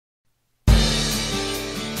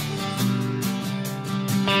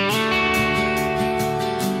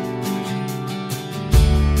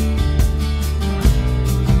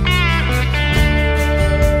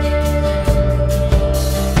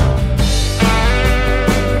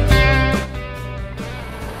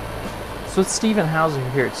So it's Stephen Hauser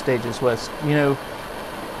here at Stages West. You know,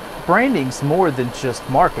 branding's more than just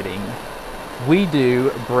marketing. We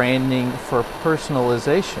do branding for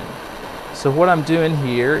personalization. So what I'm doing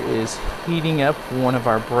here is heating up one of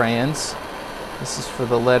our brands. This is for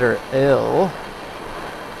the letter L.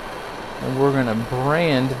 And we're going to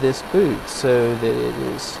brand this boot so that it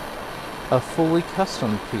is a fully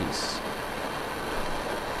custom piece.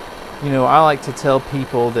 You know, I like to tell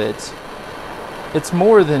people that it's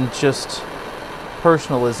more than just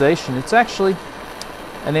personalization. It's actually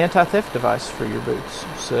an anti-theft device for your boots.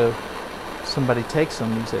 So if somebody takes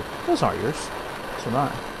them, you say, those aren't yours, those are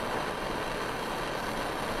mine.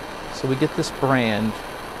 So we get this brand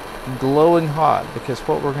glowing hot because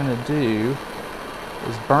what we're going to do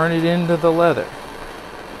is burn it into the leather.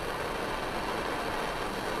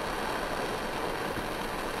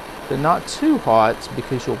 But not too hot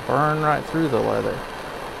because you'll burn right through the leather.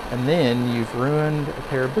 And then you've ruined a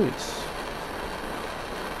pair of boots.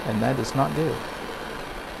 And that is not good.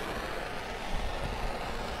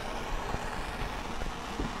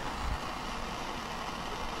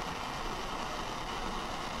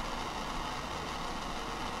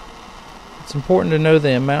 It's important to know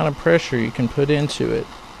the amount of pressure you can put into it.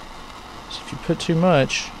 So if you put too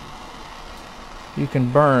much, you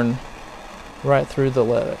can burn right through the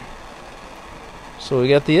leather. So we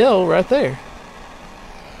got the L right there.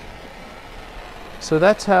 So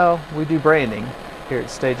that's how we do branding here at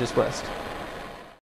Stages West.